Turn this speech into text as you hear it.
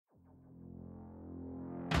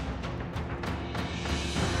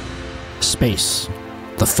Space,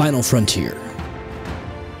 the final frontier.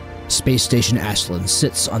 Space Station Ashland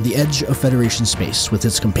sits on the edge of Federation space with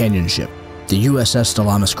its companion ship, the USS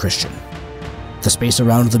Dalamis Christian. The space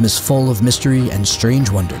around them is full of mystery and strange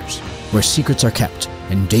wonders, where secrets are kept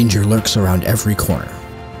and danger lurks around every corner.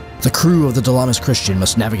 The crew of the Dalamis Christian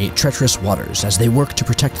must navigate treacherous waters as they work to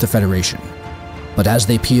protect the Federation. But as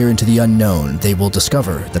they peer into the unknown, they will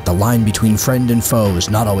discover that the line between friend and foe is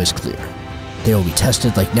not always clear. They will be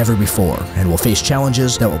tested like never before and will face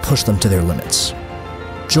challenges that will push them to their limits.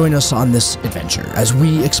 Join us on this adventure as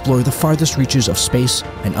we explore the farthest reaches of space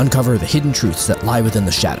and uncover the hidden truths that lie within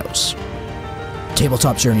the shadows.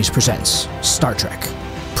 Tabletop Journeys presents Star Trek: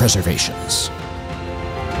 Preservations.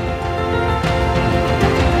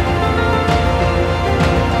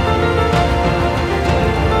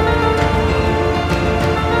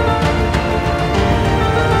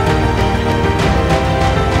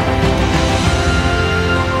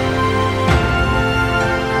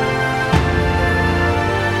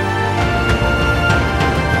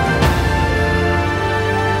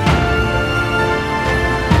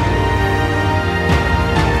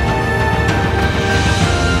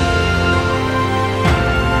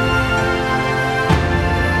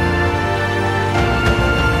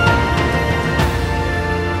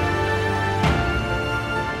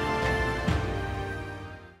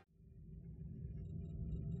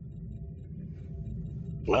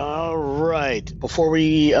 Before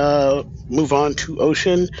we move on to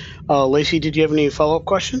Ocean, Lacey, did you have any follow-up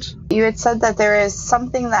questions? You had said that there is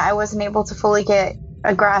something that I wasn't able to fully get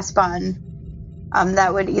a grasp on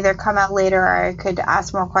that would either come out later or I could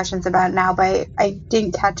ask more questions about now, but I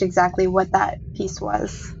didn't catch exactly what that piece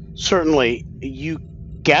was. Certainly. You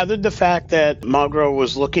gathered the fact that Magra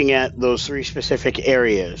was looking at those three specific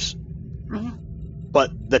areas. Mm-hmm.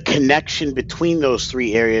 But the connection between those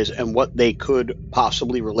three areas and what they could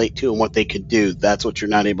possibly relate to and what they could do, that's what you're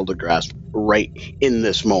not able to grasp right in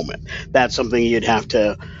this moment. That's something you'd have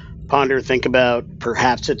to ponder, think about.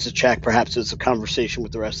 Perhaps it's a check, perhaps it's a conversation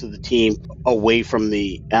with the rest of the team away from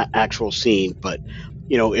the actual scene. But,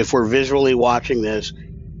 you know, if we're visually watching this,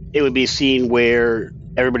 it would be a scene where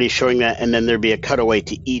everybody's showing that, and then there'd be a cutaway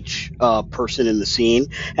to each person in the scene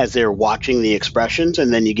as they're watching the expressions,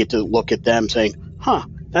 and then you get to look at them saying, huh,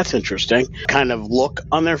 that's interesting. Kind of look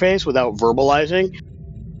on their face without verbalizing.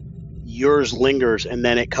 Yours lingers, and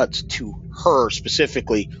then it cuts to her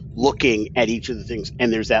specifically looking at each of the things,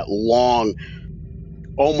 and there's that long,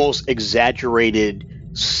 almost exaggerated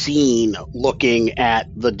scene looking at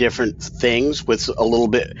the different things with a little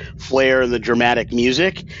bit flair and the dramatic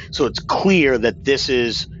music. So it's clear that this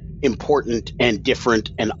is important and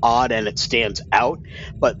different and odd, and it stands out,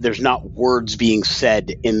 but there's not words being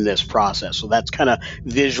said in this process. So that's kind of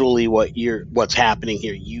visually what's happening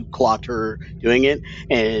here. You clocked her doing it,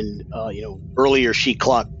 and earlier she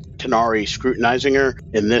clocked Tanari scrutinizing her.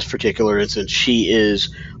 In this particular instance, she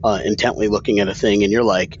is intently looking at a thing, and you're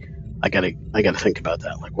like, I gotta think about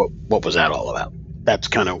that. Like, what was that all about? That's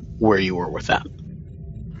kind of where you were with that.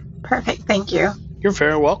 Perfect. Thank you. You're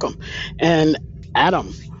very welcome. And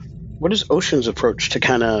Adam, what is Ocean's approach to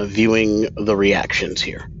kind of viewing the reactions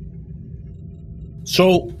here?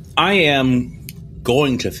 So I am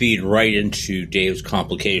going to feed right into Dave's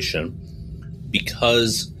complication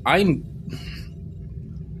because I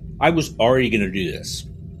was already going to do this.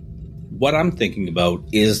 What I'm thinking about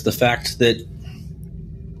is the fact that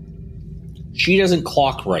she doesn't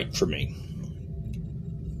clock right for me.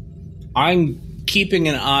 I'm keeping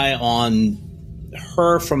an eye on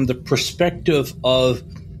her from the perspective of,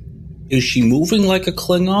 is she moving like a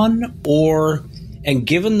Klingon? And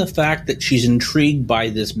given the fact that she's intrigued by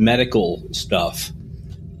this medical stuff,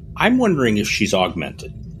 I'm wondering if she's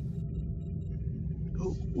augmented.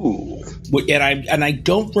 Ooh. And I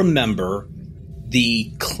don't remember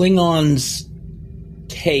the Klingons'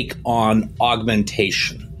 take on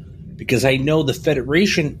augmentation, because I know the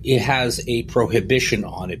Federation, it has a prohibition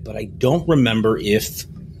on it, but I don't remember if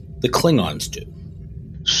the Klingons do.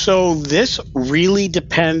 So this really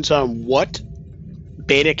depends on what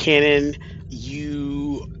beta canon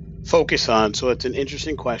you focus on. So it's an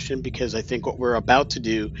interesting question, because I think what we're about to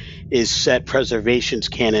do is set Preservation's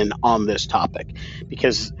canon on this topic,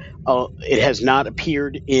 because it has not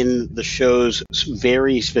appeared in the shows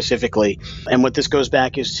very specifically. And what this goes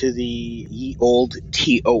back is to the ye old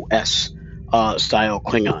TOS style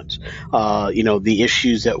Klingons. The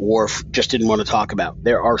issues that Worf just didn't want to talk about.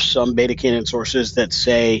 There are some beta canon sources that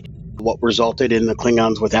say what resulted in the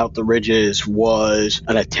Klingons without the ridges was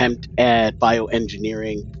an attempt at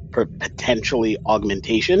bioengineering, potentially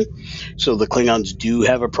augmentation. So the Klingons do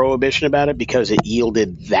have a prohibition about it because it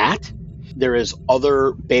yielded that. There is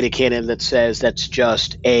other beta canon that says that's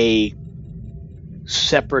just a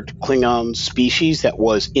separate Klingon species that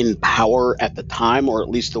was in power at the time, or at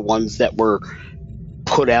least the ones that were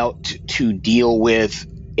put out to deal with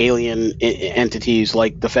alien entities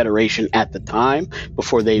like the Federation at the time,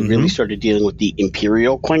 before they really started dealing with the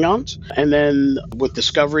Imperial Klingons. And then with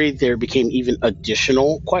Discovery, there became even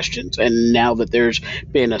additional questions. And now that there's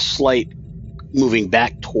been a slight moving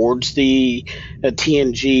back towards the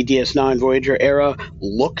TNG DS9 Voyager era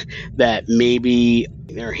look, that maybe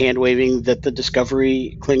they're hand-waving that the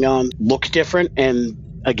Discovery Klingon look different,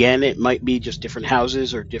 and again, it might be just different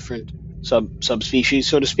houses or different subspecies,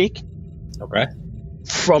 so to speak. Okay.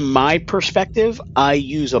 From my perspective, I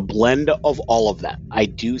use a blend of all of that. I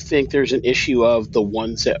do think there's an issue of the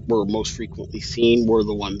ones that were most frequently seen were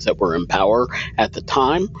the ones that were in power at the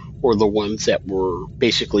time, or the ones that were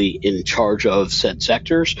basically in charge of said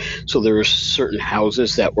sectors. So there were certain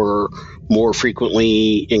houses that were more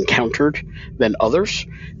frequently encountered than others.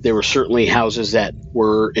 There were certainly houses that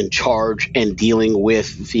were in charge and dealing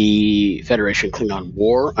with the Federation Klingon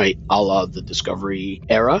War, a la the Discovery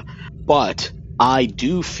era. But I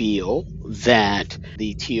do feel that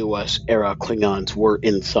the TOS era Klingons were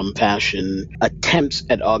in some fashion attempts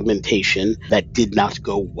at augmentation that did not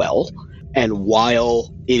go well. And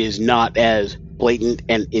while it is not as blatant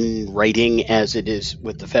and in writing as it is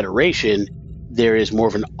with the Federation, there is more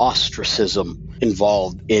of an ostracism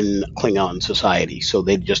involved in Klingon society. So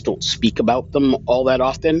they just don't speak about them all that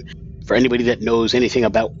often. For anybody that knows anything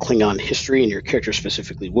about Klingon history, and your character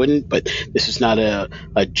specifically wouldn't, but this is not a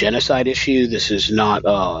genocide issue. This is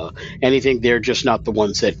not anything. They're just not the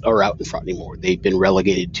ones that are out in front anymore. They've been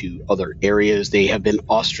relegated to other areas. They have been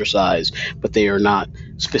ostracized, but they are not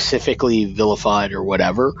specifically vilified or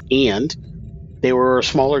whatever. And they were a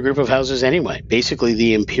smaller group of houses anyway. Basically,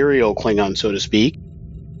 the Imperial Klingon, so to speak.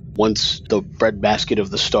 Once the breadbasket of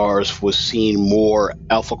the stars was seen more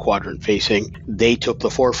Alpha Quadrant facing, they took the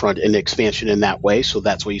forefront in expansion in that way. So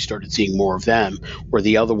that's why you started seeing more of them, where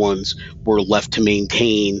the other ones were left to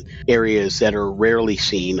maintain areas that are rarely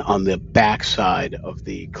seen on the backside of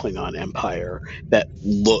the Klingon Empire that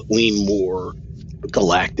lean more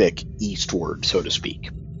galactic eastward, so to speak.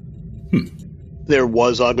 There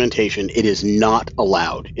was augmentation. It is not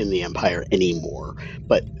allowed in the Empire anymore,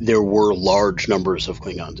 but there were large numbers of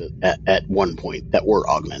Klingons at one point that were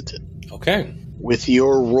augmented. Okay. With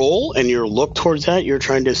your role and your look towards that, you're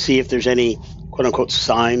trying to see if there's any quote-unquote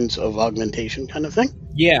signs of augmentation kind of thing?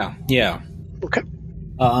 Yeah. Okay.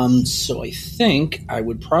 So I think I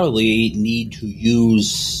would probably need to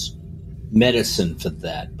use medicine for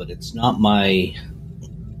that, but it's not my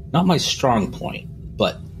strong point.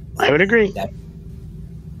 But I would agree.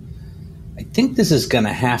 I think this is going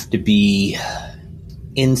to have to be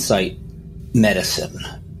insight medicine.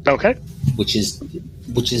 Okay. Which is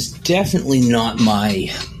definitely not my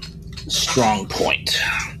strong point.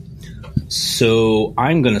 So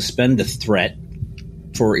I'm going to spend a threat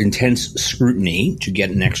for intense scrutiny to get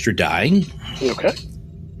an extra die. Okay.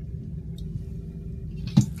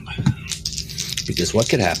 Because what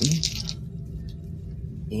could happen?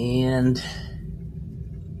 And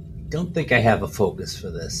don't think I have a focus for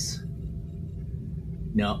this.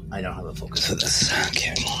 No, I don't have a focus for this.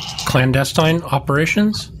 Okay. Clandestine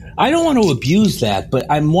operations? I don't want to abuse that, but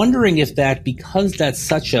I'm wondering if that, because that's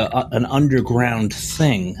such an underground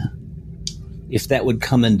thing, if that would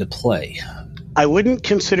come into play. I wouldn't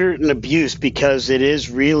consider it an abuse, because it is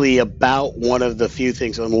really about one of the few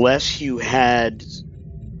things, unless you had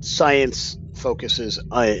science focuses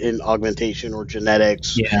in augmentation or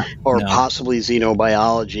genetics possibly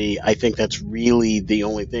xenobiology. I think that's really the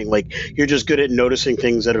only thing. Like, you're just good at noticing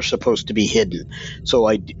things that are supposed to be hidden. So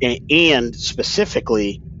and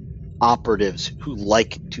specifically operatives who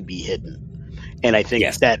like to be hidden. And I think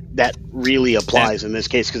that really applies in this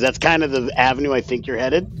case, because that's kind of the avenue I think you're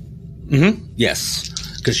headed. Mm-hmm. Yes,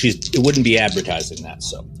 because it wouldn't be advertising that.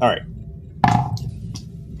 So, all right.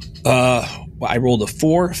 I rolled a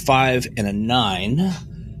 4, 5, and a 9.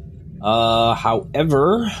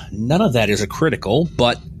 However, none of that is a critical,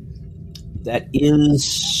 but that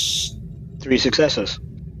is 3 successes.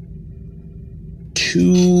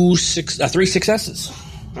 3 successes.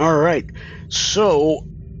 All right. So,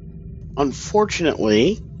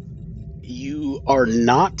 unfortunately, you are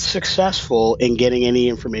not successful in getting any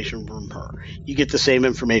information from her. You get the same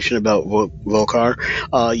information about Volkar.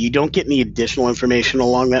 You don't get any additional information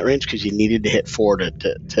along that range because you needed to hit 4 to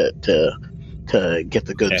get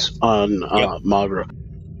the goods on Magra.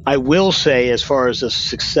 I will say, as far as a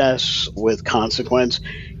success with consequence,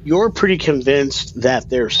 you're pretty convinced that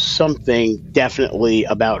there's something definitely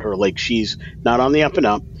about her. Like, she's not on the up and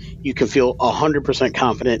up. You can feel 100%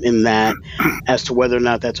 confident in that. As to whether or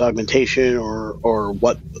not that's augmentation or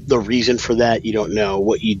what the reason for that, you don't know.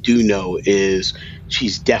 What you do know is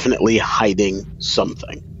she's definitely hiding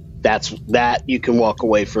something. That you can walk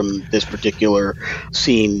away from this particular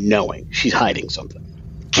scene knowing she's hiding something.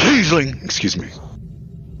 Changeling! Excuse me.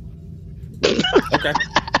 Okay.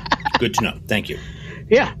 Good to know. Thank you.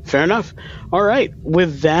 Yeah, fair enough. All right.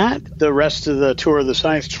 With that, the rest of the tour of the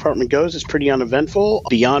science department goes. It's pretty uneventful.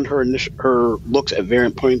 Beyond her looks at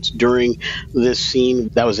variant points during this scene,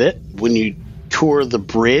 that was it. When you tour the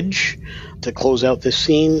bridge to close out this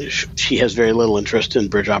scene, she has very little interest in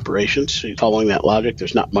bridge operations. She's following that logic.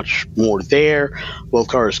 There's not much more there.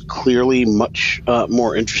 Wolfgar is clearly much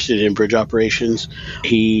more interested in bridge operations.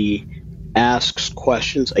 He asks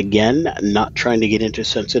questions, again, not trying to get into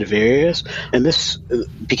sensitive areas. And this,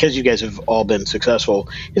 because you guys have all been successful,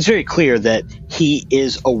 it's very clear that he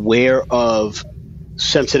is aware of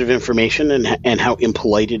sensitive information and how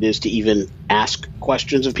impolite it is to even ask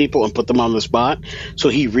questions of people and put them on the spot. So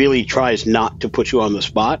he really tries not to put you on the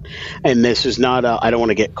spot. And this is not I don't want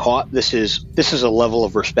to get caught. This is a level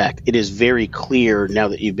of respect. It is very clear now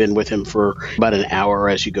that you've been with him for about an hour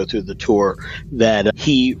as you go through the tour that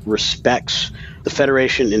he respects the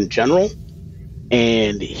Federation in general,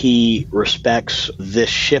 and he respects this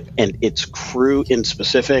ship and its crew in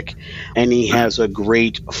specific, and he has a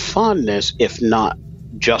great fondness, if not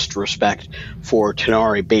just respect, for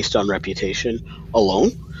Tenari based on reputation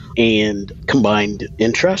alone and combined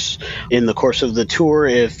interests. In the course of the tour,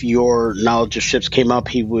 if your knowledge of ships came up,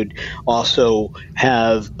 he would also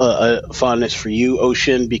have a fondness for you,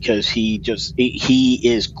 Ocean, because he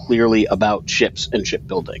is clearly about ships and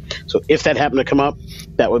shipbuilding. So if that happened to come up,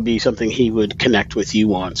 that would be something he would connect with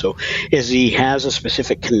you on. So as he has a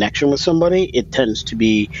specific connection with somebody, he tends to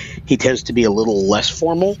be a little less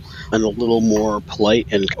formal and a little more polite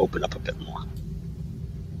and open up a bit more.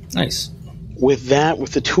 Nice. With that,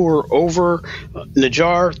 with the tour over,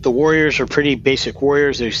 Najar, the warriors are pretty basic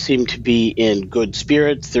warriors. They seem to be in good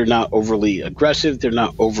spirits. They're not overly aggressive. They're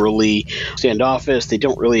not overly standoffish. They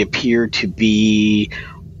don't really appear to be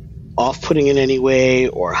off-putting in any way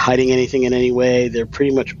or hiding anything in any way. They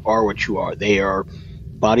pretty much are what you are. They are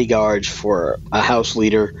bodyguards for a house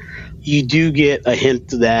leader. You do get a hint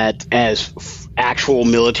that as actual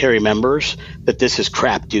military members, that this is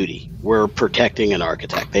crap duty. We're protecting an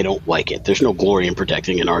architect. They don't like it. There's no glory in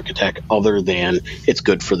protecting an architect other than it's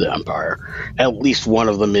good for the Empire. At least one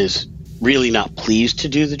of them is really not pleased to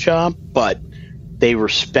do the job, but they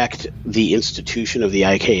respect the institution of the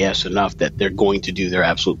IKS enough that they're going to do their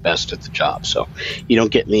absolute best at the job. So you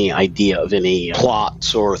don't get any idea of any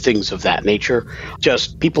plots or things of that nature,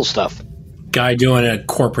 just people stuff. Guy doing a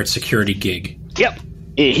corporate security gig. Yep.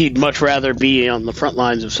 He'd much rather be on the front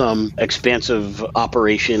lines of some expansive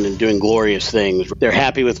operation and doing glorious things. They're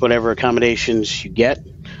happy with whatever accommodations you get.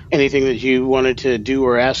 Anything that you wanted to do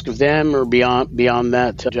or ask of them, or beyond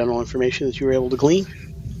that general information that you were able to glean?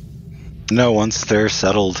 No, once they're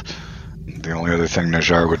settled, the only other thing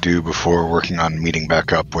Najar would do before working on meeting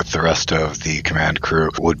back up with the rest of the command crew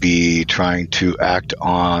would be trying to act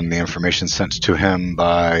on the information sent to him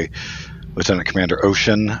by Lieutenant Commander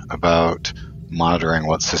Ocean about monitoring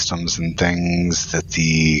what systems and things that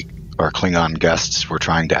our Klingon guests were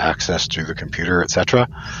trying to access through the computer, etc.,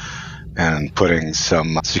 and putting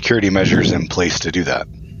some security measures in place to do that.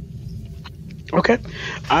 Okay.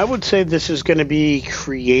 I would say this is going to be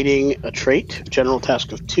creating a trait, general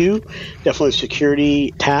task of 2, definitely a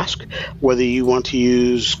security task, whether you want to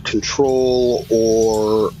use control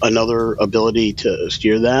or another ability to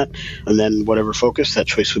steer that, and then whatever focus, that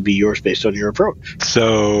choice would be yours based on your approach.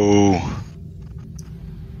 So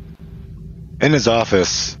in his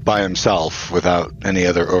office by himself, without any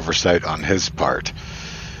other oversight on his part,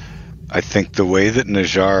 I think the way that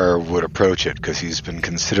Najar would approach it, because he's been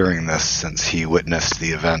considering this since he witnessed the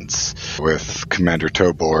events with Commander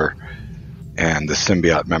Tobor and the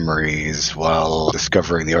symbiote memories while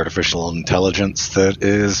discovering the artificial intelligence that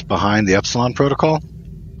is behind the Epsilon protocol,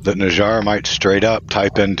 that Najar might straight up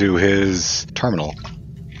type into his terminal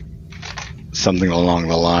something along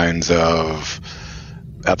the lines of,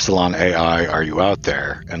 Epsilon AI, are you out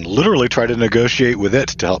there? And literally try to negotiate with it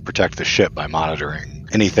to help protect the ship by monitoring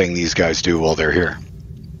anything these guys do while they're here.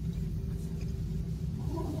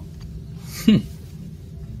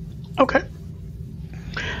 Okay.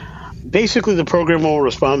 Basically, the program will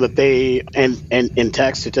respond that they, and in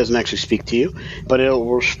text, it doesn't actually speak to you, but it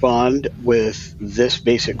will respond with this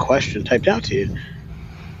basic question typed out to you.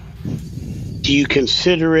 Do you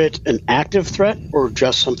consider it an active threat or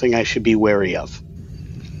just something I should be wary of?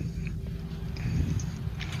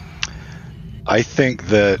 I think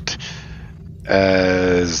that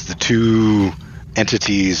as the two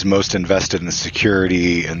entities most invested in the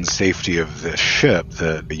security and safety of this ship,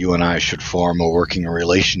 that you and I should form a working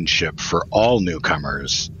relationship for all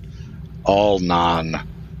newcomers, all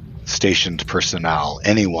non-stationed personnel,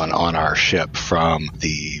 anyone on our ship, from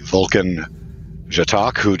the Vulcan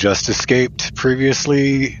Jatak, who just escaped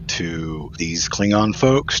previously, to these Klingon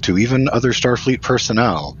folks, to even other Starfleet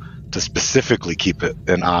personnel, to specifically keep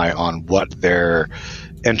an eye on what their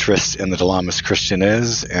interest in the Dalamas Christian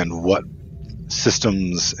is and what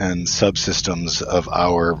systems and subsystems of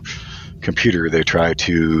our computer they try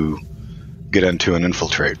to get into and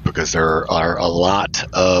infiltrate, because there are a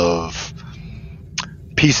lot of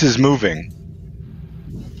pieces moving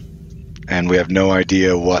and we have no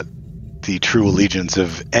idea what the true allegiance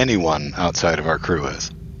of anyone outside of our crew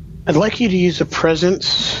is. I'd like you to use a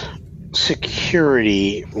presence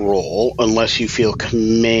security role, unless you feel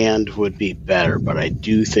command would be better, but I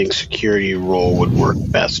do think security role would work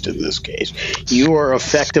best in this case. You are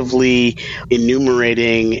effectively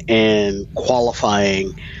enumerating and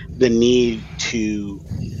qualifying the need to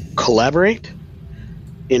collaborate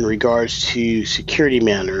in regards to security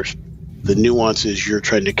matters. The nuances you're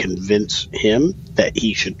trying to convince him that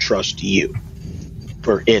he should trust you,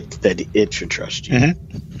 or that it should trust you.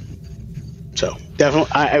 Mm-hmm. So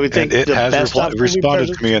definitely, I would think it the has best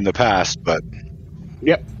responded to me in the past, but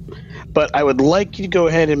yep. But I would like you to go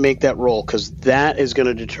ahead and make that roll, because that is going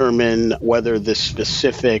to determine whether this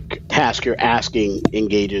specific task you're asking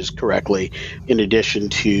engages correctly, in addition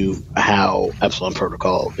to how Epsilon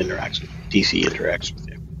Protocol interacts, DC interacts with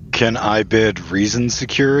you. Can I bid reason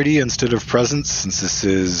security instead of presence, since this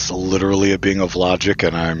is literally a being of logic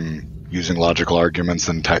and I'm using logical arguments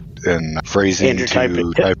and phrasing to type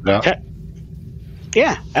it out?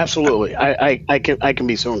 Yeah, absolutely. I can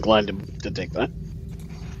be so inclined to take that.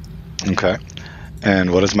 Okay.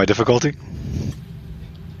 And what is my difficulty?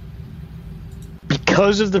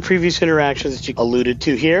 Because of the previous interactions that you alluded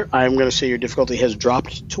to here, I'm going to say your difficulty has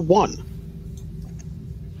dropped to 1.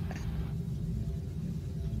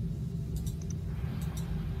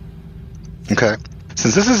 Okay.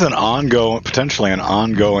 Since this is potentially an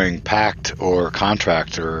ongoing pact or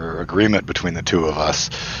contract or agreement between the two of us,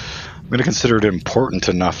 I'm going to consider it important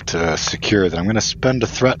enough to secure that I'm going to spend a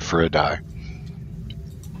threat for a die.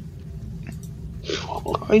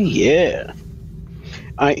 Oh, yeah.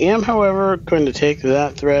 I am, however, going to take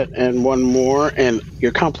that threat and one more, and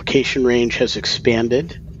your complication range has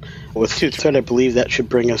expanded. With 2 threat, I believe that should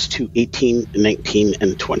bring us to 18, 19,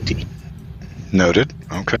 and 20. Noted.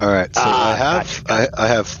 Okay. All right. So I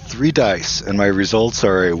have 3 dice, and my results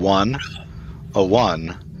are a 1, a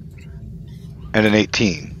 1, and an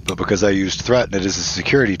 18. But because I used threat and it is a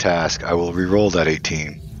security task, I will re-roll that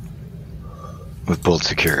 18 with bold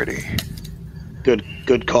security.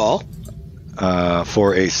 Good call.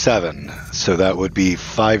 For a 7, so that would be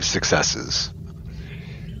 5 successes.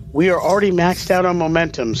 We are already maxed out on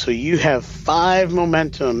momentum, so you have 5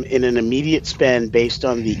 momentum in an immediate spend based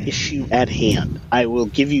on the issue at hand. I will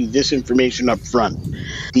give you this information up front.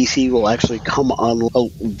 DC will actually come on.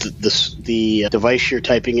 The device you're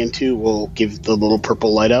typing into will give the little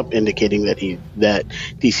purple light up, indicating that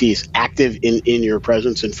DC is active in your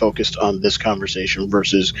presence and focused on this conversation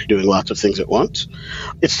versus doing lots of things at once.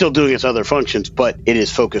 It's still doing its other functions, but it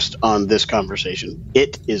is focused on this conversation.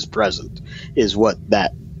 It is present, is what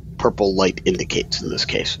that purple light indicates in this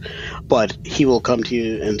case. But he will come to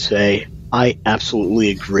you and say, I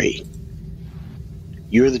absolutely agree.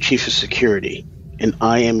 You're the chief of security, and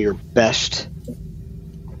I am your best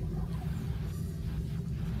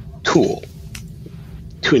tool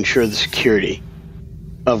to ensure the security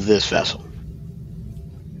of this vessel.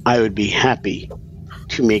 I would be happy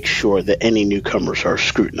to make sure that any newcomers are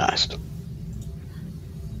scrutinized.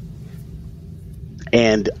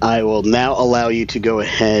 And I will now allow you to go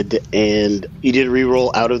ahead, and you did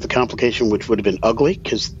re-roll out of the complication, which would have been ugly,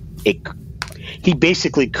 because he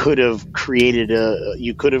basically could have created a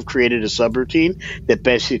subroutine that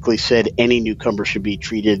basically said any newcomer should be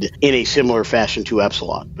treated in a similar fashion to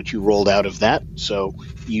Epsilon, but you rolled out of that, so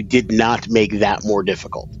you did not make that more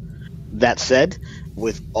difficult. That said,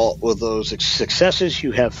 with those successes,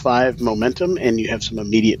 you have 5 momentum and you have some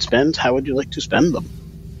immediate spends. How would you like to spend them?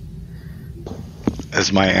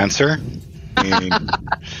 As my answer, I mean,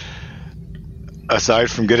 aside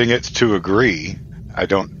from getting it to agree, I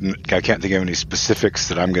can't think of any specifics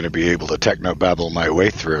that I'm going to be able to technobabble my way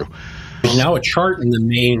through. There's now a chart in the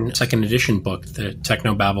main second edition book that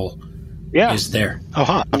technobabble is there. Oh,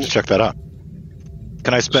 huh. I'll have to check that out.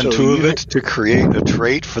 Can I spend 2 of it to create a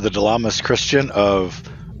trait for the Delamas Christian of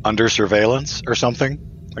under surveillance or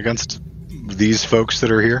something against these folks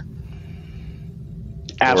that are here?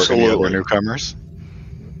 Absolutely. Or any other newcomers?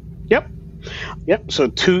 Yep. So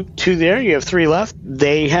two there. You have 3 left.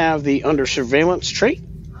 They have the under surveillance trait.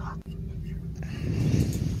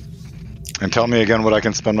 And tell me again what I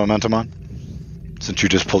can spend momentum on, since you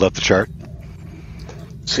just pulled up the chart.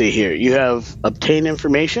 Let's see here. You have obtain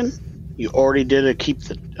information. You already did a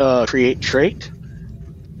create trait.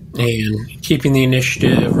 And keeping the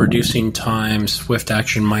initiative, reducing time, swift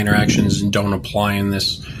action, minor actions, and don't apply in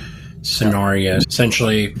this scenario.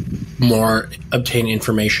 Essentially, more obtain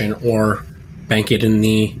information or bank it in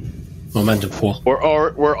the momentum pool.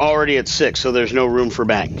 We're already at 6, so there's no room for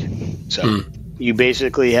bank. So you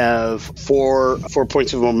basically have 4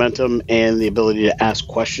 points of momentum and the ability to ask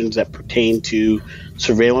questions that pertain to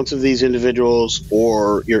surveillance of these individuals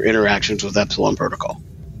or your interactions with Epsilon Protocol.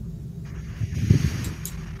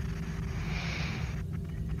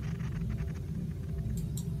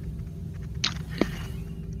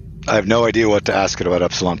 I have no idea what to ask it about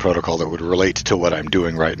Epsilon Protocol that would relate to what I'm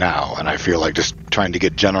doing right now, and I feel like just trying to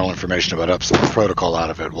get general information about Epsilon Protocol out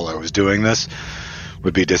of it while I was doing this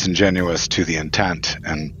would be disingenuous to the intent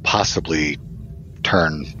and possibly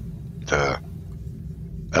turn the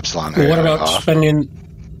Epsilon What about off.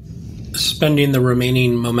 spending the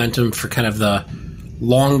remaining momentum for kind of the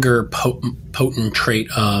longer potent trait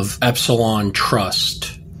of Epsilon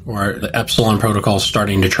trust, or the Epsilon Protocol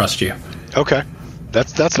starting to trust you? Okay.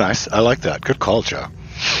 That's nice. I like that. Good call, Joe.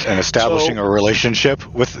 And establishing a relationship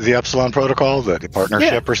with the Epsilon Protocol, the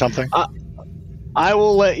partnership or something? I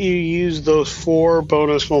will let you use those 4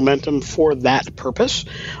 bonus momentum for that purpose.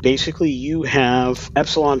 Basically, you have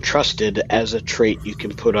Epsilon Trusted as a trait you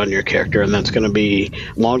can put on your character, and that's going to be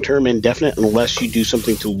long-term indefinite unless you do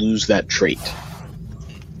something to lose that trait.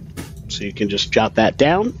 So you can just jot that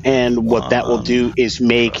down, and what that will do is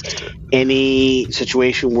make any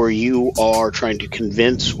situation where you are trying to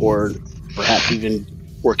convince or perhaps even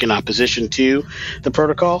work in opposition to the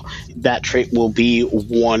protocol, that trait will be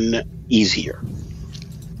 1 easier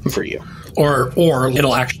for you. Or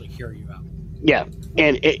it'll actually hear you out. Yeah.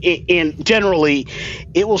 And generally,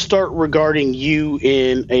 it will start regarding you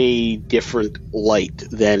in a different light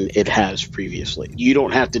than it has previously. You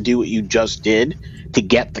don't have to do what you just did to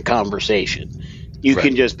get the conversation. You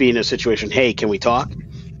can just be in a situation, hey, can we talk?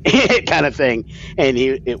 kind of thing, and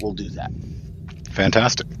it will do that.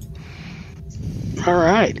 Fantastic. All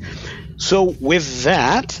right. So with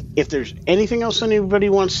that, if there's anything else anybody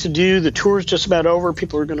wants to do, the tour is just about over.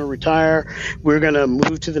 People are going to retire. We're going to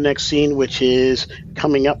move to the next scene, which is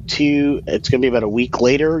coming up to, it's going to be about a week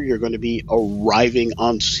later. You're going to be arriving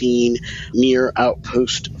on scene near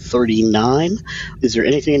Outpost 39. Is there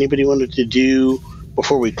anything anybody wanted to do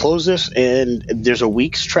before we close this? And there's a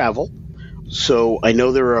week's travel. So I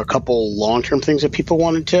know there are a couple long-term things that people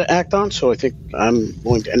wanted to act on, so I think I'm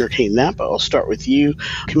going to entertain that, but I'll start with you,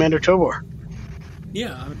 Commander Tobor.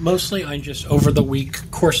 Yeah, mostly I'm just, over the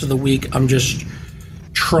course of the week, I'm just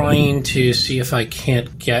trying to see if I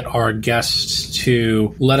can't get our guests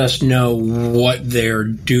to let us know what they're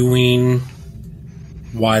doing,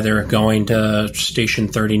 why they're going to Station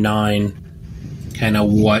 39, kind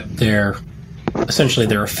of what essentially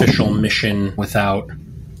their official mission without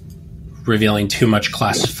revealing too much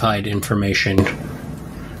classified information,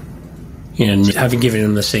 and having given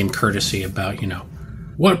him the same courtesy about,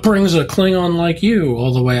 what brings a Klingon like you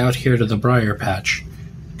all the way out here to the Briar Patch,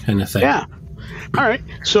 kind of thing. Yeah. All right.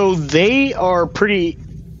 So they are pretty...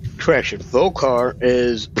 Correction. Vokar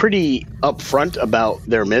is pretty upfront about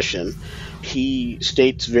their mission. He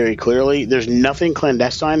states very clearly there's nothing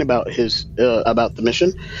clandestine about about the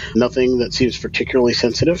mission, nothing that seems particularly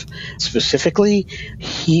sensitive. Specifically,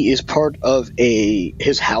 he is part of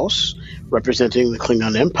his house representing the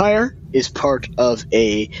Klingon Empire is part of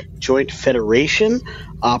a joint Federation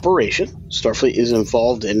operation. Starfleet is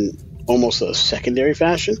involved in almost a secondary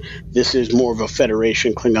fashion. This is more of a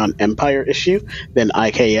Federation Klingon Empire issue than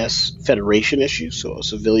IKS Federation issue, so a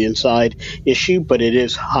civilian side issue, but it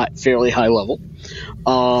is fairly high level.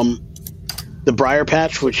 The Briar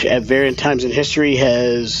Patch, which at various times in history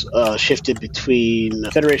has shifted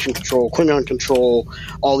between Federation control, Klingon control,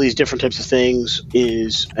 all these different types of things,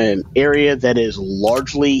 is an area that is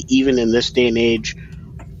largely, even in this day and age,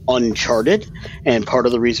 uncharted, and part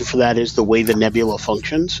of the reason for that is the way the nebula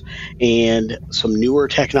functions and some newer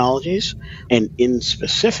technologies. And in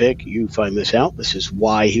specific, you find this out, this is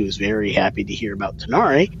why he was very happy to hear about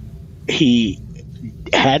Tanari. He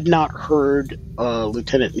had not heard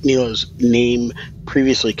Lieutenant Neela's name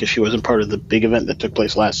previously because she wasn't part of the big event that took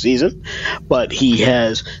place last season, but he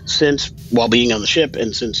has since, while being on the ship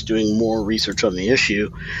and since doing more research on the issue,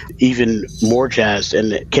 even more jazzed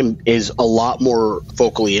and is a lot more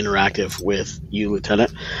vocally interactive with you,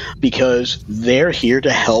 Lieutenant, because they're here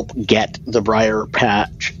to help get the Briar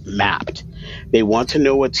Patch mapped. They want to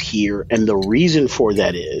know what's here, and the reason for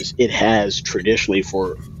that is it has traditionally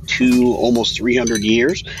for almost 300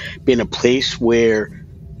 years been a place where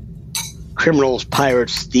criminals,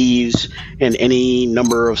 pirates, thieves, and any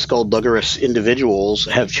number of skullduggerous individuals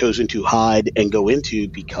have chosen to hide and go into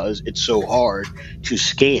because it's so hard to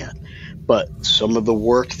scan. But some of the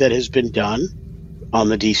work that has been done on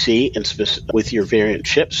the DC and with your variant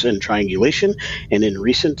ships and triangulation, and in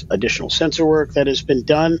recent additional sensor work that has been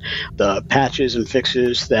done, the patches and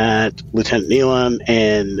fixes that Lieutenant Neelan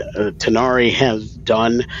and Tanari have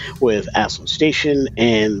done with Aslan Station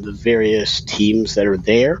and the various teams that are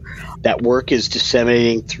there, that work is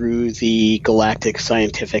disseminating through the galactic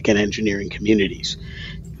scientific and engineering communities.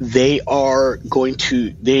 They are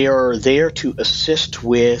there to assist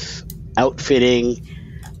with outfitting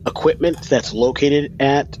equipment that's located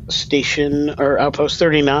at station or outpost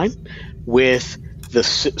 39 with the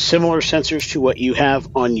similar sensors to what you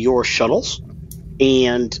have on your shuttles,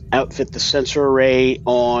 and outfit the sensor array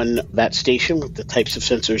on that station with the types of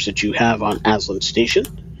sensors that you have on Aslan Station,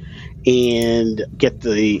 and get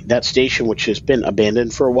that station, which has been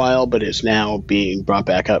abandoned for a while but is now being brought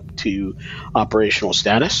back up to operational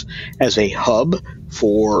status, as a hub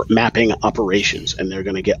for mapping operations. And they're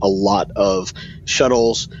going to get a lot of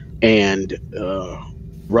shuttles and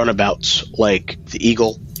runabouts like the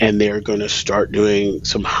Eagle, and they're going to start doing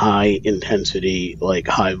some high intensity, like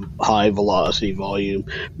high velocity volume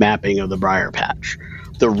mapping of the Briar Patch.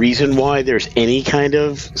 The reason why there's any kind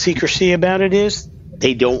of secrecy about it is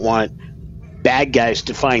they don't want bad guys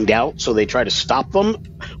to find out, so they try to stop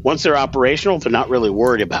them. Once they're operational, they're not really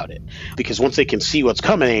worried about it, because once they can see what's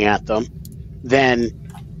coming at them, then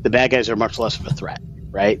the bad guys are much less of a threat,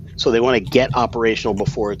 right? So they want to get operational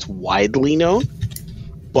before it's widely known.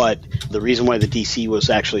 But the reason why the DC was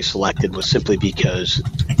actually selected was simply because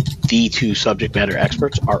the two subject matter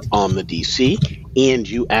experts are on the DC, and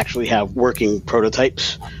you actually have working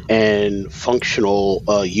prototypes and functional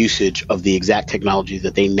usage of the exact technology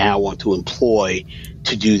that they now want to employ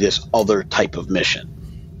to do this other type of mission.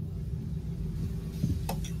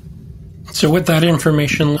 So with that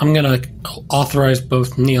information, I'm going to authorize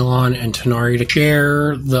both Neelan and Tanari to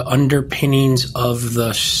share the underpinnings of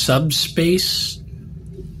the subspace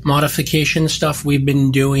modification stuff we've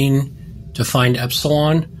been doing to find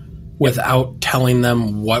Epsilon without telling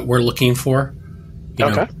them what we're looking for. You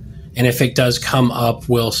know? And if it does come up,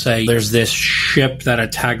 we'll say there's this ship that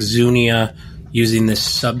attacks Zunia using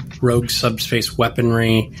this rogue subspace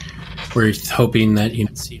weaponry. We're hoping that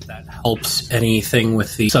see if that helps anything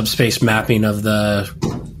with the subspace mapping of the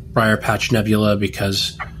Briar Patch Nebula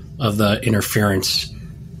because of the interference.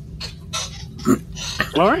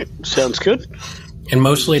 All right, sounds good. And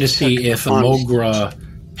mostly to see if Magra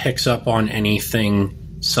picks up on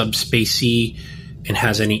anything subspacey and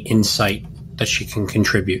has any insight that she can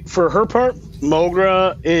contribute. For her part,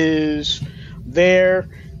 Magra is there.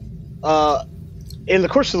 In the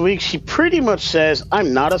course of the week, she pretty much says,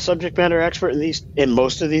 I'm not a subject matter expert in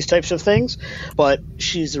most of these types of things, but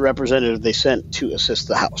she's the representative they sent to assist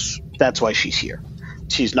the house. That's why she's here.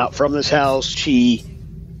 She's not from this house. She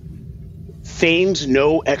feigns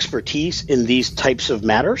no expertise in these types of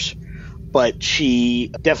matters, but she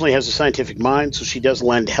definitely has a scientific mind, so she does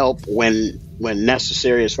lend help when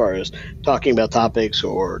necessary as far as talking about topics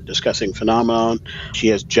or discussing phenomenon. She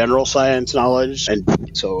has general science knowledge,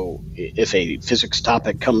 and so if a physics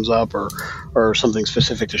topic comes up or something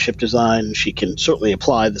specific to ship design, she can certainly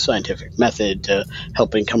apply the scientific method to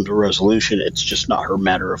helping come to a resolution. It's just not her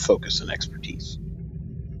matter of focus and expertise.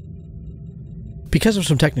 Because of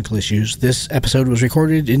some technical issues, this episode was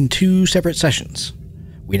recorded in 2 separate sessions.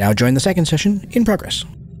 We now join the second session in progress.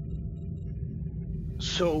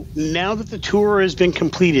 So now that the tour has been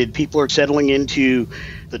completed, people are settling into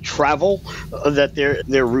the travel, that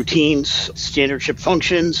their routines, standard ship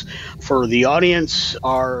functions. For the audience,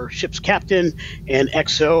 our ship's captain and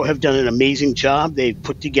XO have done an amazing job. They've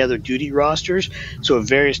put together duty rosters. So at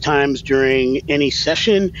various times during any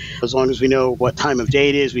session, as long as we know what time of day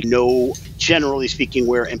it is, we know, generally speaking,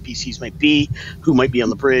 where NPCs might be, who might be on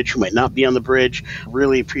the bridge, who might not be on the bridge.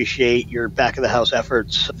 Really appreciate your back-of-the-house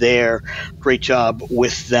efforts there. Great job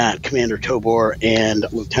with that, Commander Tobor and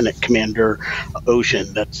Lieutenant Commander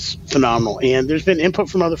Ocean. that's phenomenal. And there's been input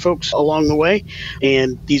from other folks along the way.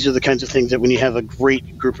 And these are the kinds of things that when you have a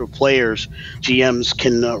great group of players, GMs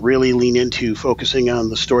can really lean into focusing on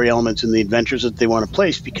the story elements and the adventures that they want to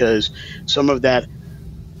place, because some of that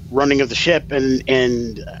running of the ship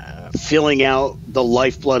and filling out the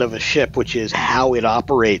lifeblood of a ship, which is how it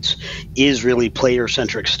operates, is really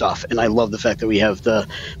player-centric stuff. And I love the fact that we have the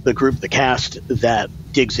group, the cast, that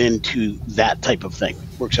digs into that type of thing.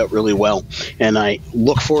 Works out really well. And I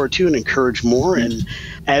look forward to and encourage more. And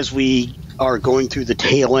as we are going through the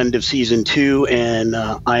tail end of season 2, and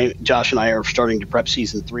Josh and I are starting to prep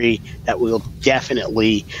season 3, that will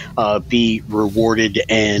definitely be rewarded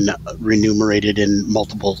and remunerated in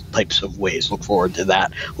multiple types of ways. Look forward to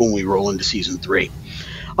that when we roll into season 3.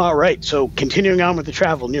 All right, so continuing on with the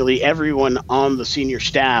travel, nearly everyone on the senior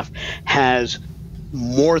staff has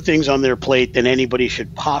more things on their plate than anybody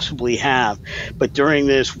should possibly have. But during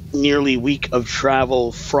this nearly week of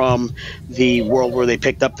travel from the world where they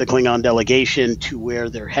picked up the Klingon delegation to where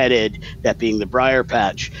they're headed, that being the Briar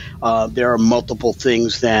Patch, there are multiple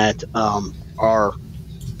things that our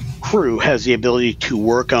crew has the ability to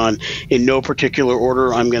work on. In no particular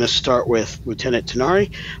order, I'm going to start with Lieutenant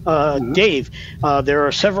Tanari. Dave, there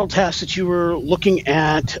are several tasks that you were looking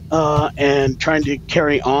at and trying to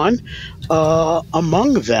carry on.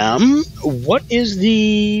 Among them, what is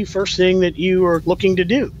the first thing that you are looking to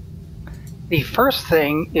do? The first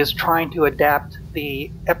thing is trying to adapt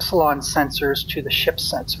the Epsilon sensors to the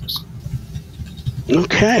ship's sensors.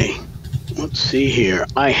 Okay. Let's see here.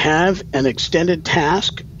 I have an extended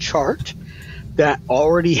task chart that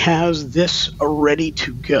already has this ready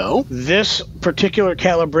to go. This particular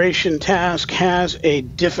calibration task has a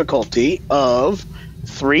difficulty of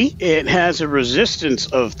 3. It has a resistance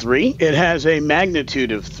of 3. It has a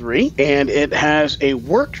magnitude of 3. And it has a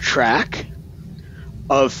work track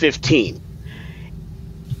of 15.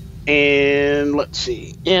 And let's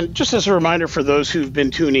see. And just as a reminder for those who've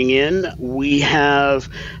been tuning in, we have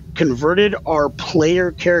converted our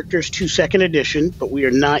player characters to second edition, but we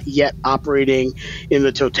are not yet operating in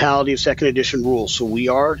the totality of second edition rules. So we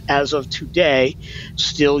are, as of today,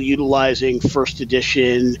 still utilizing first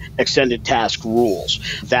edition extended task rules.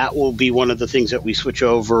 That will be one of the things that we switch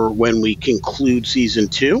over when we conclude season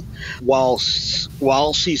 2. While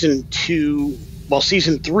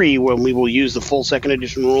season 3, when we will use the full second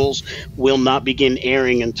edition rules, will not begin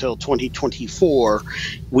airing until 2024.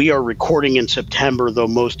 We are recording in September, though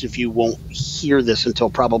most of you won't hear this until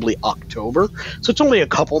probably October. So it's only a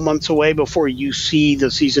couple months away before you see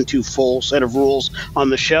the season 2 full set of rules on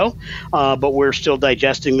the show. But we're still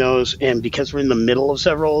digesting those. And because we're in the middle of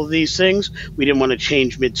several of these things, we didn't want to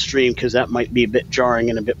change midstream because that might be a bit jarring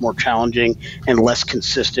and a bit more challenging and less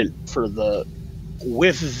consistent for the...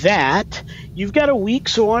 With that, you've got a week,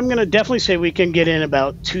 so I'm going to definitely say we can get in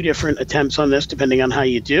about 2 different attempts on this, depending on how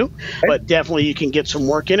you do. Okay. But definitely you can get some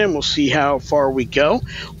work in, and we'll see how far we go.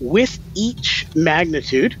 With each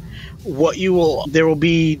magnitude, there will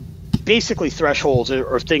be basically thresholds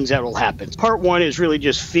or things that will happen. Part 1 is really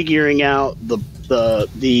just figuring out the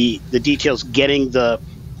details, getting the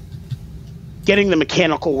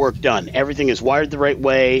mechanical work done. Everything is wired the right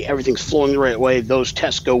way. Everything's flowing the right way. Those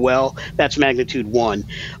tests go well. That's magnitude 1.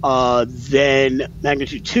 Then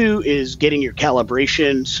magnitude 2 is getting your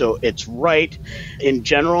calibration so it's right in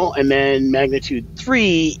general. And then magnitude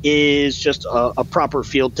 3 is just a proper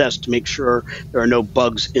field test to make sure there are no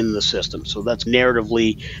bugs in the system. So that's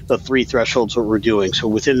narratively the 3 thresholds that we're doing. So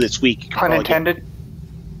within this week... Pun intended?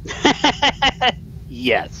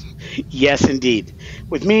 Yes. Yes, indeed.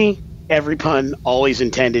 With me... every pun always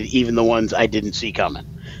intended, even the ones I didn't see coming.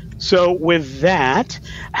 So with that,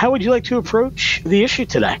 how would you like to approach the issue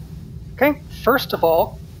today? Okay, first of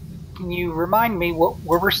all, can you remind me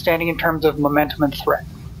where we're standing in terms of momentum and threat?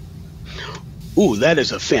 Ooh, that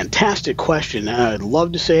is a fantastic question. I'd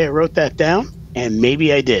love to say I wrote that down, and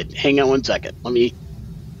maybe I did. Hang on one second. Let me...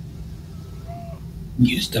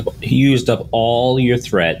 Used up all your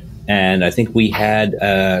threat. And I think we had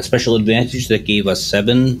a special advantage that gave us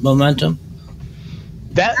 7 momentum.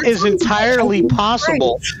 That is entirely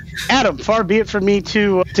possible. Adam, far be it from me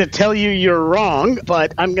to tell you you're wrong,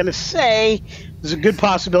 but I'm going to say there's a good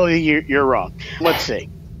possibility you're wrong. Let's see.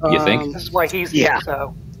 You think? This is why he's here,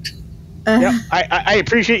 so... Yep. I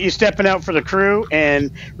appreciate you stepping out for the crew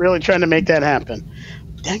and really trying to make that happen.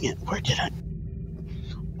 Dang it,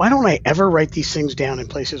 why don't I ever write these things down in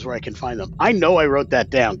places where I can find them? I know I wrote that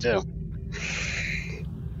down, too.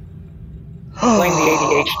 Blame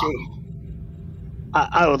the ADHD.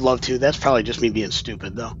 I would love to. That's probably just me being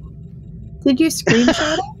stupid, though. Did you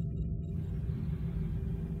screenshot it?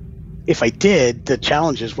 If I did, the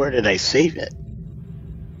challenge is where did I save it?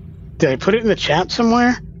 Did I put it in the chat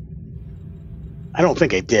somewhere? I don't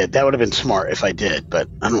think I did. That would have been smart if I did, but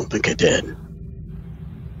I don't think I did.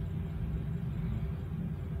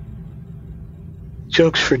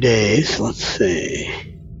 Jokes for days. Let's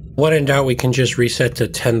see. When in doubt, we can just reset to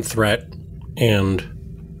 10 threat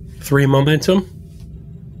and 3 momentum.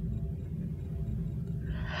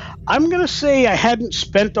 I'm going to say I hadn't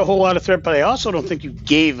spent a whole lot of threat, but I also don't think you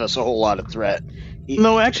gave us a whole lot of threat.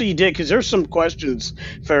 No, actually you did, because there's some questions,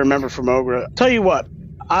 if I remember, from Magra. Tell you what,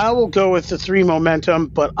 I will go with the 3 momentum,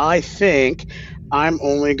 but I think I'm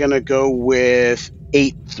only going to go with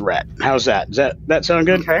 8 threat. How's that? Does that sound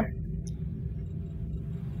good? Okay.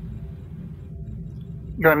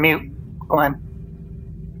 You're on mute, Glenn.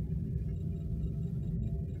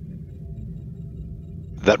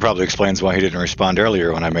 That probably explains why he didn't respond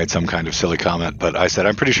earlier when I made some kind of silly comment, but I said,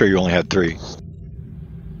 I'm pretty sure you only had 3.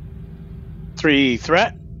 3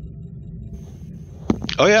 threat?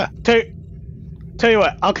 Oh, yeah. Tell you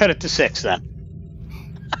what, I'll cut it to 6 then.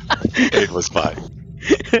 8 was fine.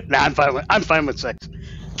 Nah, I'm fine with 6.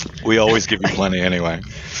 We always give you plenty anyway.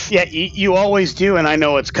 Yeah, you always do, and I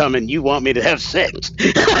know it's coming. You want me to have 6.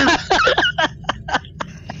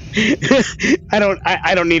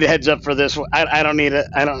 I don't need a heads up for this one. I don't need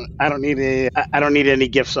any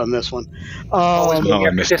gifts on this one.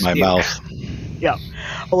 I missed my mouth. Yeah.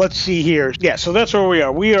 Well, let's see here. Yeah, so that's where we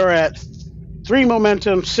are. We are at 3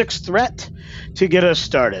 momentum, 6 threat to get us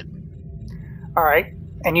started. All right.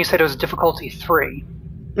 And you said it was difficulty 3.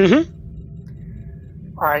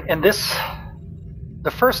 Mm-hmm. All right. And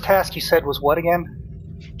the first task you said was what again?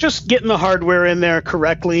 Just getting the hardware in there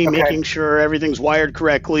correctly, Okay. making sure everything's wired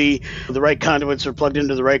correctly, the right conduits are plugged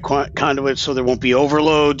into the right conduits so there won't be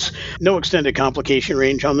overloads. No extended complication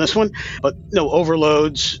range on this one, but no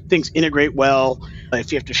overloads. Things integrate well.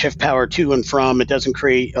 If you have to shift power to and from, it doesn't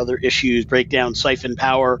create other issues, break down siphon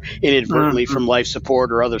power inadvertently from life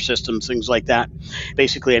support or other systems, things like that.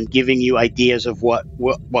 Basically, I'm giving you ideas of what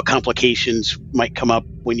complications might come up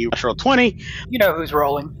when you roll 20. You know who's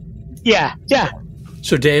rolling. Yeah.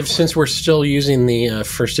 So, Dave, since we're still using the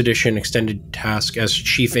first edition extended task as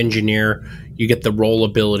chief engineer, you get the role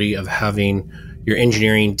ability of having your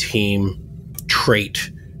engineering team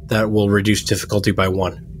trait that will reduce difficulty by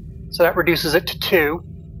 1. So that reduces it to 2.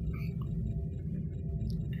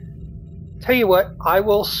 Tell you what, I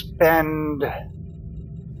will spend...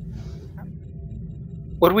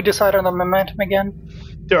 What did we decide on the momentum again?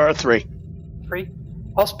 There are 3. 3?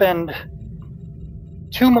 I'll spend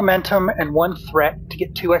 2 momentum and 1 threat to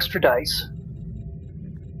get 2 extra dice.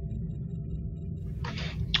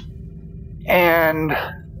 And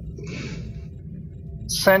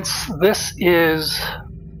since this is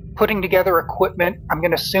putting together equipment, I'm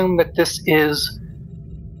going to assume that this is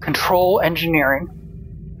control engineering.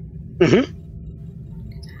 Mm-hmm.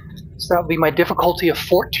 So that would be my difficulty of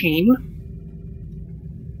 14.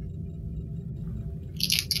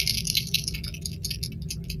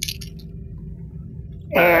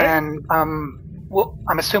 And I'm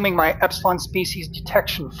assuming my epsilon species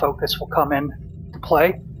detection focus will come in to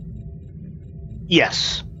play.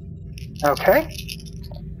 Yes. Okay.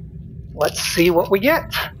 Let's see what we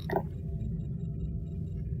get.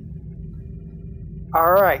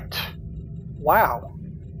 All right. Wow.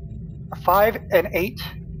 A 5, an 8,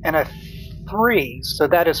 and a 3. So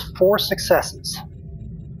that is 4 successes.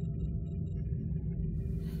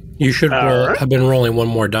 You should have been rolling 1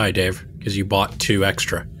 more die, Dave, because you bought 2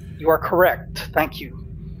 extra. You are correct. Thank you.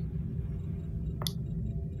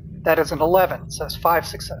 That is an 11, so that's 5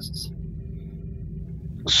 successes.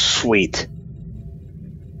 Sweet.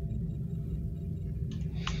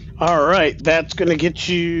 All right, that's going to get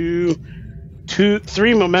you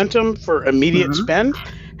 3 momentum for immediate spend.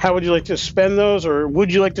 How would you like to spend those, or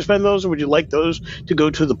would you like to spend those, or would you like those to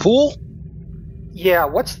go to the pool? Yeah,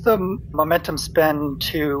 what's the momentum spend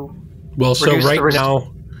to... Well, so right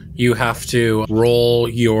now, you have to roll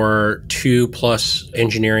your 2 plus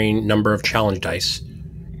engineering number of challenge dice.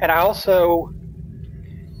 And I also...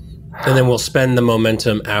 And then we'll spend the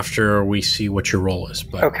momentum after we see what your roll is.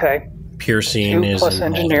 But okay. Piercing 2 is plus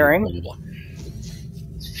engineering. Blah,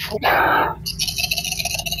 blah, blah.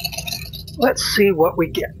 Let's see what we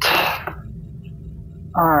get.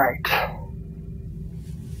 All right.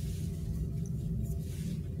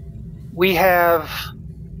 We have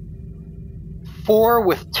 4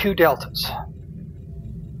 with 2 deltas.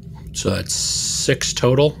 So that's 6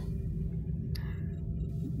 total?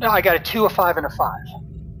 No, I got a 2, a 5, and a 5.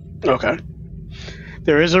 Okay.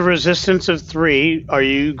 There is a resistance of 3. Are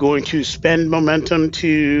you going to spend momentum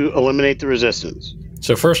to eliminate the resistance?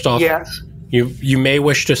 So first off, yes. You may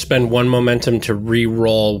wish to spend 1 momentum to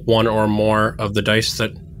re-roll 1 or more of the dice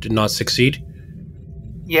that did not succeed?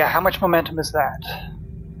 Yeah, how much momentum is that?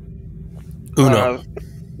 Uno.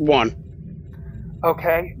 1.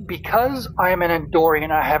 Okay, because I am an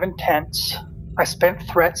Endorian, I have Intense. I spent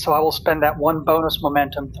Threat, so I will spend that 1 bonus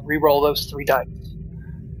momentum to re-roll those 3 dice.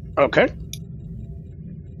 Okay.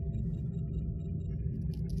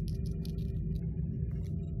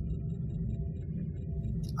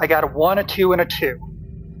 I got a 1, a 2, and a 2.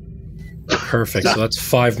 Perfect. So that's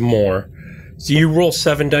 5 more. So you roll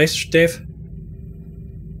 7 dice, Dave?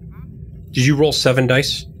 Did you roll 7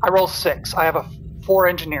 dice? I roll 6. I have a 4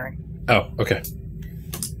 engineering. Oh, okay.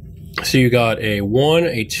 So you got a 1,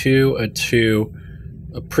 a 2, a 2,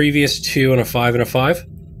 a previous 2, and a 5 and a 5?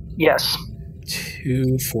 Yes.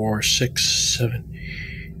 2, 4, 6,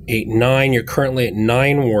 7, 8, 9. You're currently at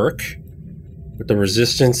 9 work with the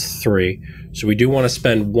resistance 3. So we do want to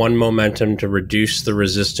spend 1 momentum to reduce the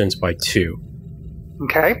resistance by 2.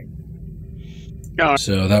 Okay.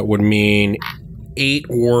 So that would mean 8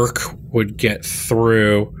 work would get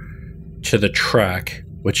through to the track,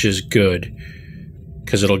 which is good,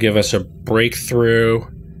 because it'll give us a breakthrough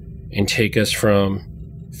and take us from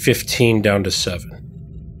 15 down to 7.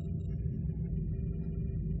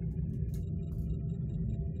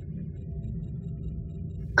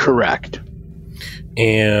 Correct.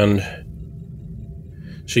 And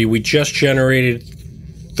so we just generated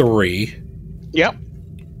 3. Yep.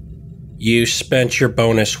 You spent your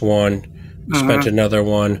bonus 1. We spent another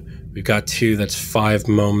 1. We've got 2. That's 5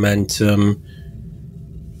 momentum.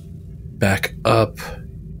 Back up.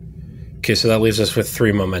 Okay, so that leaves us with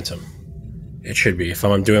 3 momentum. It should be, if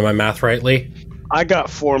I'm doing my math rightly. I got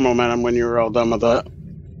 4 momentum when you were all done with that.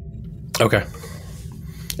 Okay.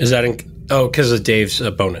 Is that because of Dave's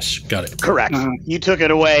bonus. Got it. Correct. You took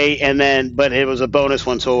it away, but it was a bonus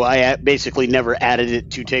one, so I basically never added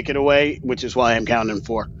it to take it away, which is why I'm counting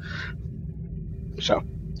 4. So,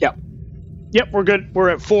 yep. Yep, we're good. We're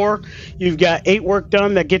at 4. You've got 8 work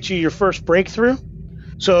done. That gets you your first breakthrough.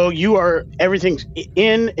 So everything's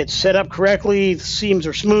in, it's set up correctly, the seams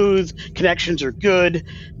are smooth, connections are good,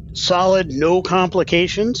 solid, no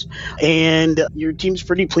complications, and your team's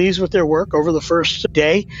pretty pleased with their work over the first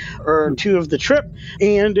day or 2 of the trip,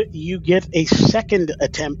 and you get a second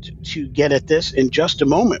attempt to get at this in just a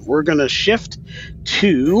moment. We're going to shift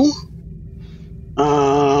to,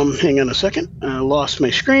 hang on a second, I lost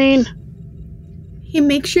my screen. Hey,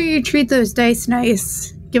 make sure you treat those dice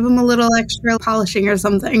nice. Give them a little extra polishing or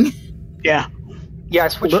something. Yeah. Yeah, I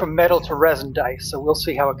switched from metal to resin dice, so we'll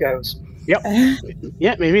see how it goes. Yep.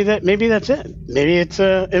 Yeah, maybe that's it. Maybe it's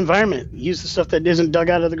environment. Use the stuff that isn't dug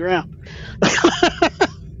out of the ground.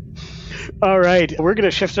 All right, we're going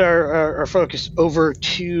to shift our focus over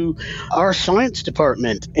to our science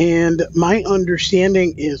department. And my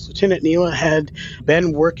understanding is Lieutenant Neela had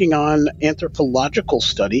been working on anthropological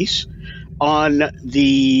studies on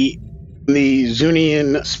the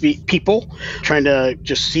Zunian people, trying to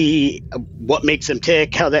just see what makes them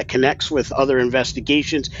tick, how that connects with other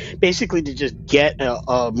investigations, basically to just get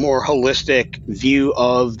a more holistic view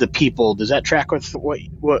of the people. Does that track with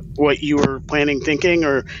what you were planning, thinking,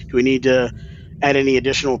 or do we need to add any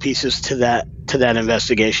additional pieces to that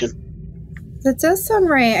investigation? That does sound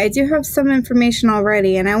right. I do have some information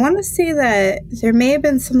already, and I want to say that there may have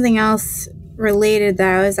been something else related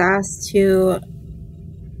that I was asked to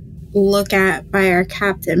look at by our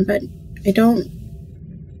captain, but I don't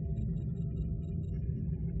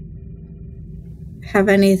have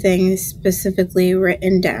anything specifically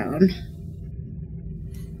written down.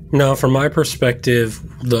 No, from my perspective,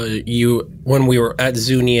 when we were at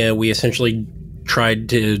Zunia, we essentially tried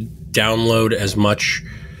to download as much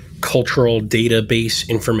cultural database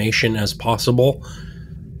information as possible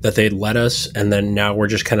that they'd let us, and then now we're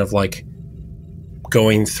just kind of like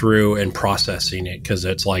going through and processing it because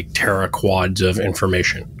it's like teraquads of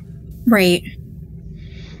information. Right.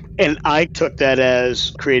 And I took that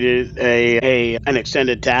as created an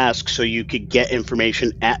extended task so you could get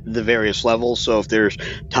information at the various levels. So if there's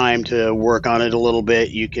time to work on it a little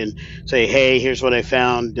bit, you can say, hey, here's what I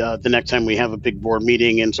found the next time we have a big board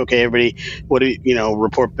meeting. And it's okay, everybody,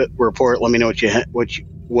 report, let me know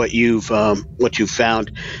what you've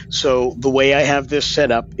found. So the way I have this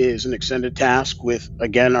set up is an extended task with,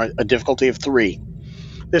 again, a difficulty of 3.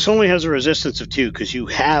 This only has a resistance of 2 because you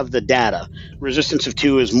have the data. Resistance of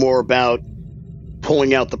 2 is more about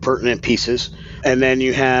pulling out the pertinent pieces. And then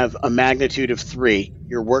you have a magnitude of 3.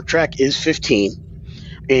 Your work track is 15.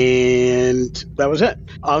 And that was it.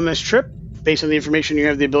 On this trip, based on the information, you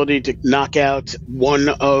have the ability to knock out one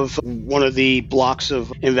of the blocks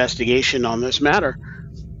of investigation on this matter.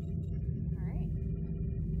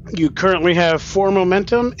 You currently have 4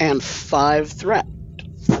 momentum and 5 threat.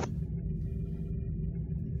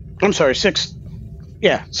 I'm sorry, 6.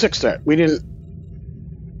 Yeah, 6 threat. We didn't.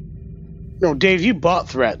 No, Dave, you bought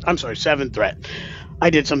threat. I'm sorry, 7 threat. I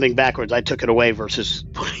did something backwards. I took it away versus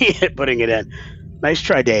putting it in. Nice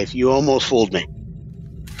try, Dave. You almost fooled me.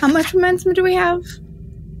 How much momentum do we have?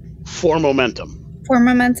 4 momentum. 4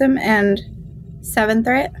 momentum and 7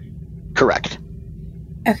 threat? Correct.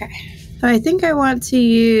 Okay. So I think I want to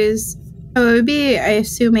use... Oh, it would be, I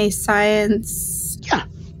assume, a science... Yeah,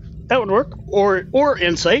 that would work. Or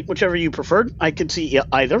insight, whichever you preferred. I could see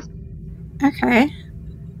either. Okay.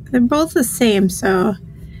 They're both the same, so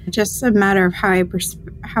just a matter of how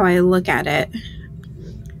I look at it.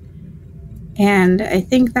 And I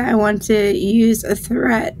think that I want to use a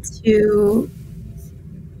threat to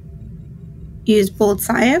use bold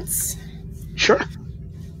science. Sure.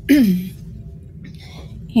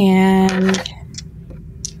 And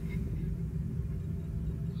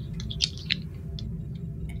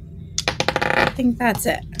I think that's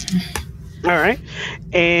it. All right.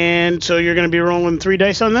 And so you're going to be rolling 3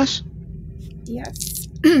 dice on this? Yes.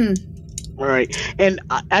 All right. And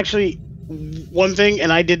actually, one thing,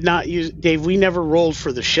 and I did not use... Dave, we never rolled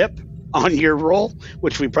for the ship on your roll,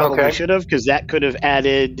 which we probably should have, because that could have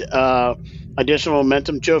added additional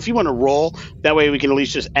momentum. Joe, if you want to roll, that way we can at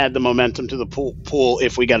least just add the momentum to the pool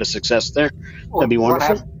if we got a success there. That'd be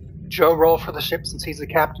wonderful. Have Joe roll for the ship since he's the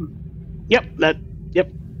captain? Yep.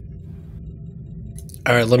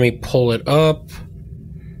 All right, let me pull it up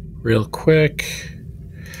real quick.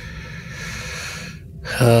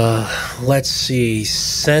 Let's see.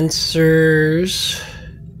 Sensors.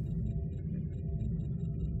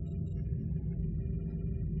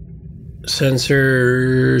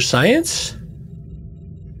 Sensor science?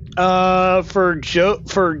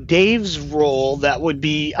 For Dave's role, that would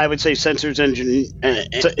be, I would say, sensors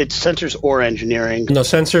it's sensors or engineering. No,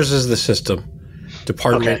 sensors is the system.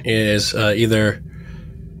 Department is either...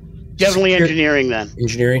 Definitely engineering, then.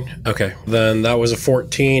 Engineering? Okay. Then that was a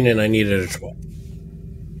 14, and I needed a 12.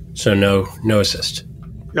 So no assist.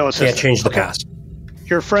 No assist. Can't change the past.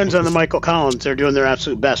 Your friends on the Michael Collins, they're doing their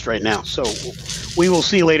absolute best right now. So we will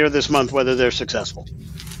see later this month whether they're successful.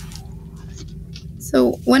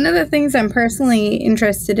 So one of the things I'm personally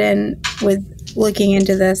interested in with looking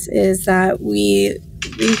into this is that we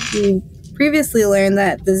previously learned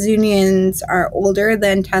that the Zunians are older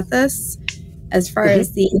than Tethys as far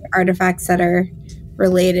as the artifacts that are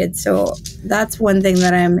related. So that's one thing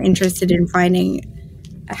that I'm interested in finding,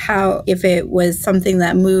 how, if it was something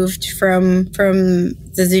that moved from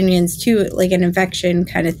the Zunians to like an infection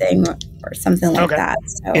kind of thing or something like that.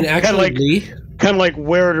 So. And actually, kind of like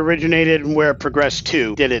where it originated and where it progressed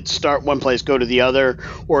to. Did it start one place, go to the other,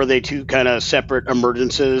 or are they two kind of separate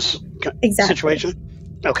emergencies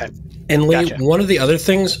situation? Okay. And Lee, one of the other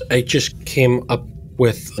things I just came up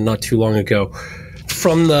with not too long ago,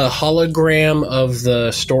 from the hologram of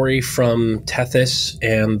the story from Tethys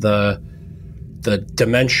and the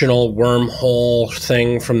dimensional wormhole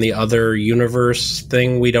thing from the other universe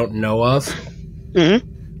thing we don't know of.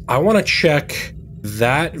 I want to check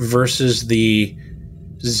that versus the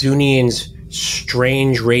Zunian's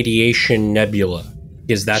strange radiation nebula.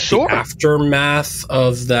 Is that the aftermath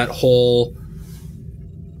of that whole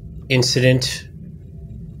incident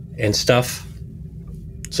and stuff?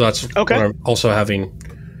 So that's what I'm also having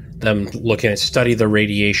them looking at, study the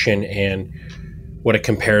radiation and what it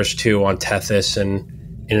compares to on Tethys and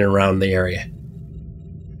in and around the area.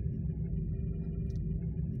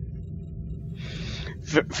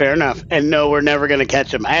 Fair enough. And no, we're never going to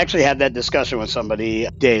catch him. I actually had that discussion with somebody,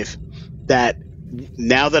 Dave, that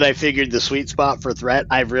now that I figured the sweet spot for threat,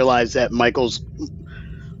 I've realized that Michael's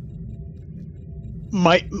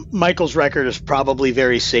record is probably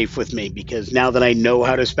very safe with me, because now that I know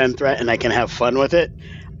how to spend threat and I can have fun with it,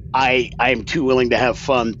 I'm too willing to have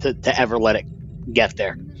fun to ever let it get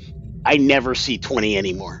there. I never see 20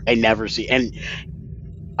 anymore. And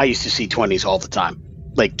I used to see 20s all the time.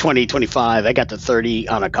 Like 20, 25. I got to 30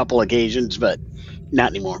 on a couple occasions, but not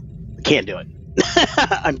anymore. I can't do it.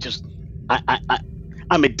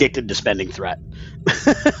 I'm addicted to spending threat.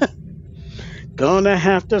 Gonna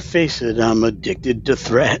have to face it, I'm addicted to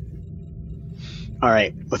threat. All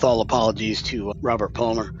right, with all apologies to Robert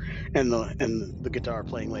Palmer and the guitar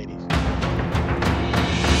playing ladies.